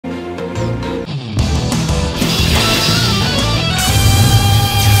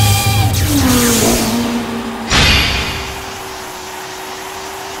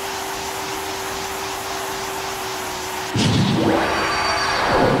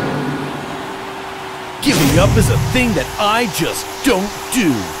Giving up is a thing that I just don't do.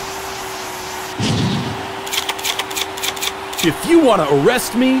 If you want to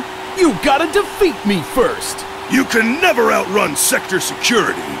arrest me, you gotta defeat me first. You can never outrun sector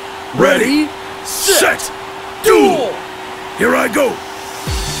security. Ready, set, duel! Here I go.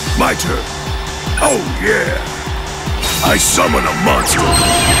 My turn. Oh yeah. I summon a monster.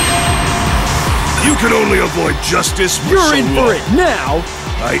 You can only avoid justice for You're so in long. for it now.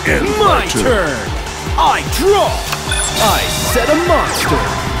 I end My turn. I draw. I set a monster.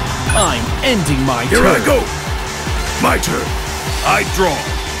 I'm ending my turn. Here I go. My turn. I draw.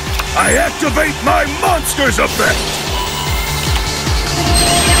 I activate my monster's effect.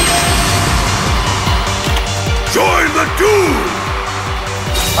 Join the duel.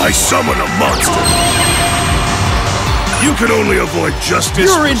 I summon a monster. You can only avoid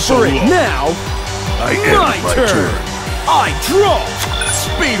justice You're in so for it long. now. I end My turn. I draw.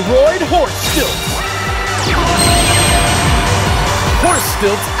 Speedroid Horse Stilts. Horse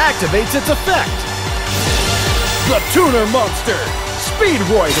Stilts activates its effect. The Tuner Monster.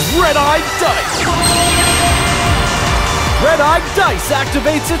 Speedroid Red-Eyed Dice. Red-Eyed Dice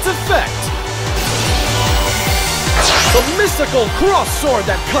activates its effect. The mystical cross sword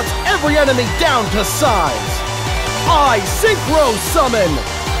that cuts every enemy down to size. I Synchro Summon.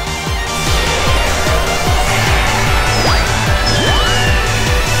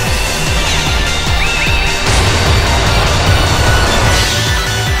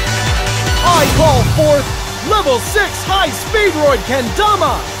 I call forth Level 6 High Speedroid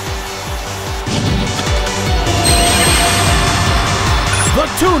Kendama! The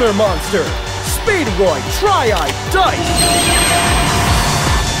Tuner Monster! Speedroid Tri-Eye Dice!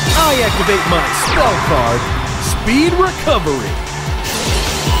 I activate my spell card, Speed Recovery.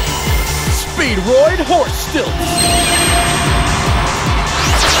 Speedroid Horse Stilts!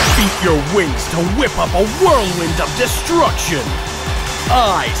 Beat your wings to whip up a whirlwind of destruction!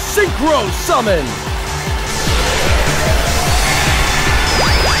 I Synchro Summon!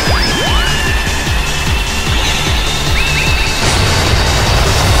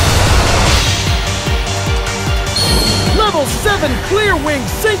 Level 7 Clear Wing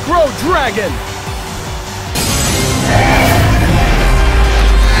Synchro Dragon!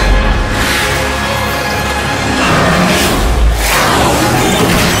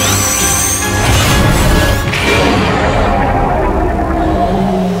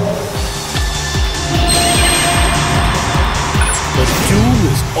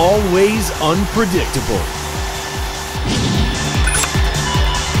 Always unpredictable.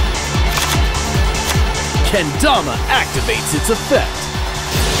 Kendama activates its effect.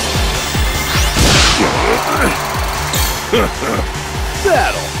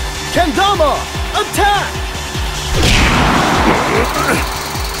 Battle! Kendama! Attack!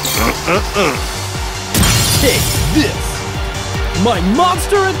 Take this! My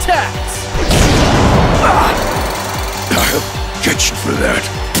monster attacks! I'll get you for that.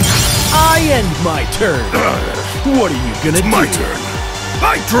 I end my turn. What are you gonna do? My turn.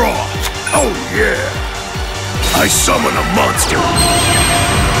 I draw. Oh yeah. I summon a monster.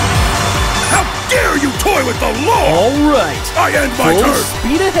 How dare you toy with the law! All right. I end my Full turn.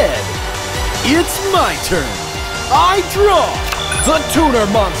 speed ahead. It's my turn. I draw the Tuner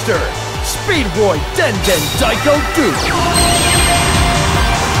Monster. Speedroid Denden Daiko Duke.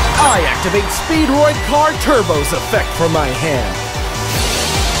 I activate Speedroid Car Turbo's effect from my hand.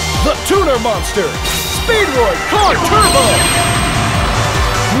 The Tuner Monster! Speedroid Car Turbo!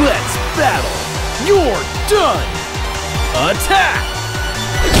 Let's battle! You're done!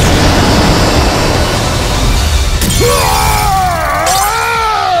 Attack!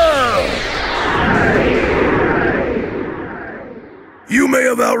 You may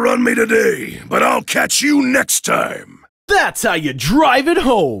have outrun me today, but I'll catch you next time! That's how you drive it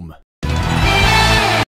home!